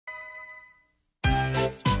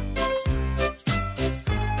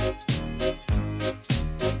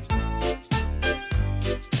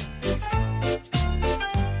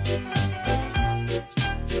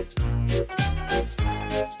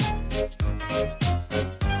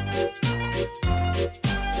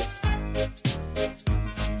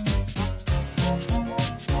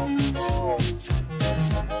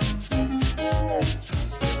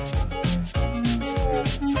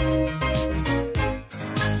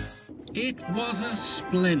It was a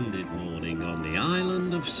splendid morning on the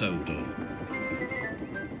island of Sodor.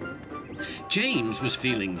 James was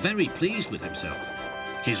feeling very pleased with himself.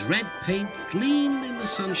 His red paint gleamed in the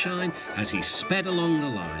sunshine as he sped along the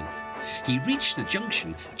line. He reached the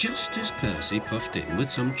junction just as Percy puffed in with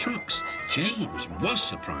some trucks. James was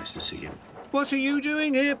surprised to see him. What are you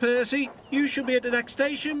doing here, Percy? You should be at the next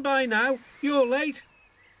station by now. You're late.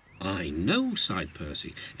 I know, sighed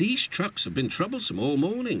Percy. These trucks have been troublesome all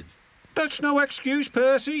morning. That's no excuse,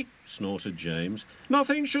 Percy, snorted James.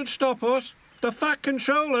 Nothing should stop us. The Fat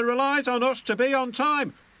Controller relies on us to be on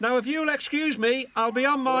time. Now, if you'll excuse me, I'll be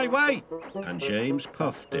on my way. And James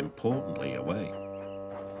puffed importantly away.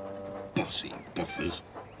 Bossy buffers,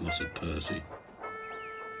 muttered Percy.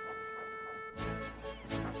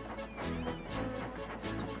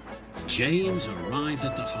 James arrived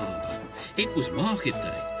at the harbour. It was market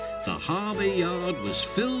day. The harbour yard was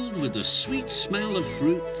filled with the sweet smell of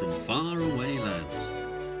fruit from faraway lands.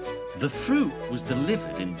 The fruit was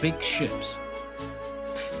delivered in big ships.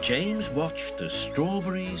 James watched as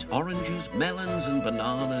strawberries, oranges, melons and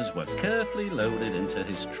bananas were carefully loaded into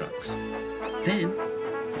his trucks. Then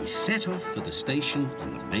he set off for the station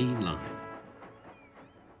on the main line.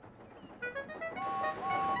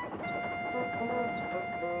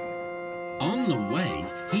 On the way,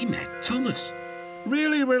 he met Thomas.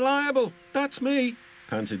 Really reliable. That's me,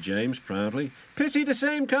 panted James proudly. Pity the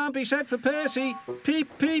same can't be said for Percy.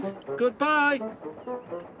 Peep, peep. Goodbye.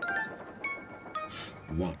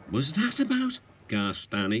 What was that about?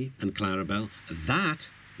 Gasped Annie and Clarabel. That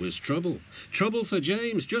was trouble. Trouble for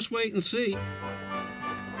James. Just wait and see.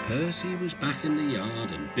 Percy was back in the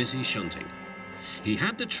yard and busy shunting. He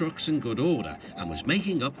had the trucks in good order and was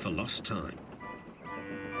making up for lost time.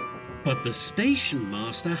 But the station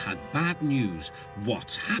master had bad news.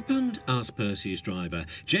 What's happened? Asked Percy's driver.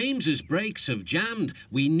 James's brakes have jammed.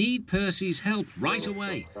 We need Percy's help right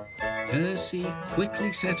away. Percy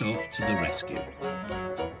quickly set off to the rescue.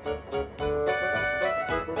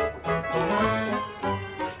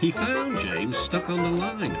 He found James stuck on the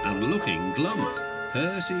line and looking glum.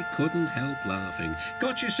 Percy couldn't help laughing.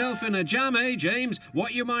 Got yourself in a jam, eh, James?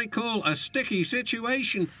 What you might call a sticky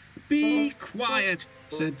situation. Be quiet,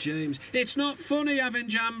 said James. It's not funny having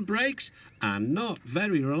jammed brakes. And not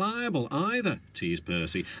very reliable either, teased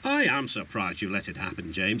Percy. I am surprised you let it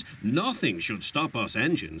happen, James. Nothing should stop us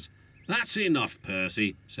engines. That's enough,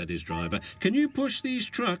 Percy, said his driver. Can you push these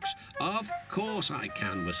trucks? Of course I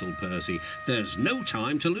can, whistled Percy. There's no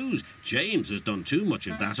time to lose. James has done too much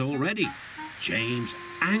of that already. James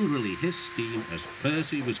angrily hissed steam as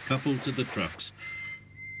Percy was coupled to the trucks.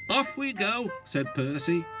 Off we go, said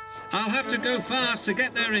Percy. I'll have to go fast to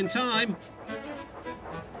get there in time.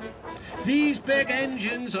 These big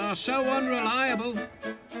engines are so unreliable.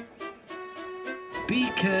 Be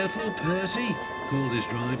careful, Percy, called his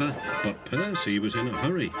driver, but Percy was in a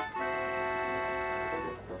hurry.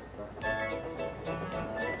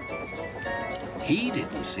 He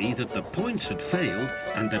didn't see that the points had failed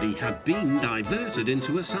and that he had been diverted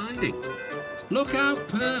into a siding. Look out,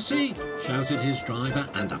 Percy, shouted his driver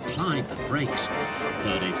and applied the brakes.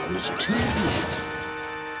 But it was too late.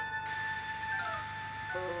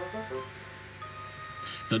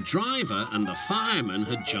 The driver and the fireman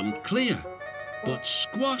had jumped clear, but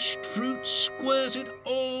squashed fruit squirted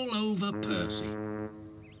all over Percy.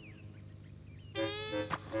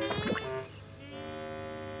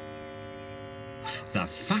 The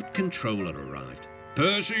Fat Controller arrived.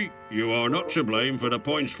 Percy, you are not to blame for the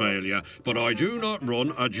points failure, but I do not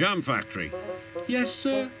run a jam factory. Yes,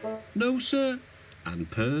 sir. No, sir. And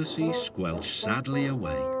Percy squelched sadly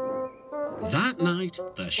away. That night,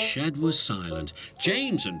 the shed was silent.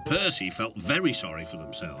 James and Percy felt very sorry for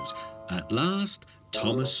themselves. At last,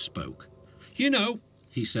 Thomas spoke. You know,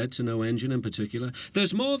 he said to no engine in particular,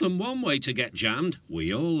 there's more than one way to get jammed.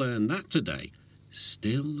 We all learned that today.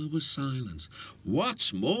 Still there was silence.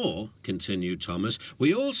 What's more, continued Thomas,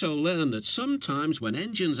 we also learned that sometimes when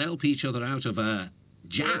engines help each other out of a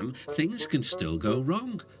jam, things can still go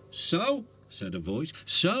wrong. So, said a voice.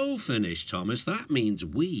 So, finished Thomas, that means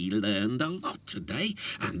we learned a lot today,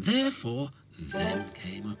 and therefore, then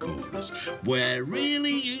came a chorus. We're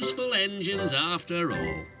really useful engines after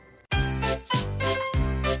all.